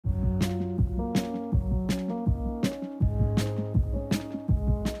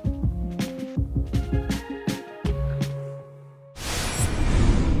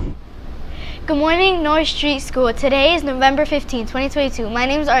Good morning, North Street School. Today is November 15, 2022. My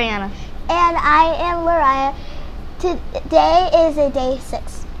name is Ariana. And I am Mariah. Today is day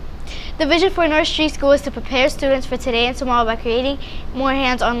 6. The vision for North Street School is to prepare students for today and tomorrow by creating more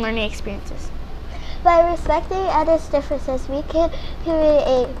hands-on learning experiences. By respecting others' differences, we can create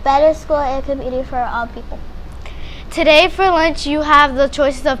a better school and community for all people. Today for lunch, you have the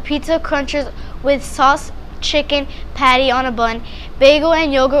choices of pizza crunchers with sauce, chicken patty on a bun, bagel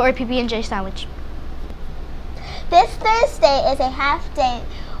and yogurt, or PB&J sandwich. This Thursday is a half day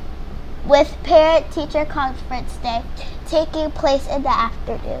with parent-teacher conference day taking place in the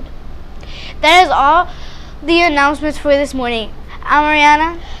afternoon. That is all the announcements for this morning. I'm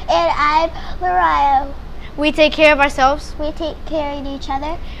Ariana. And I'm Mariah. We take care of ourselves. We take care of each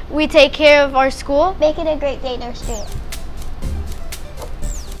other. We take care of our school. Make it a great day, North Street.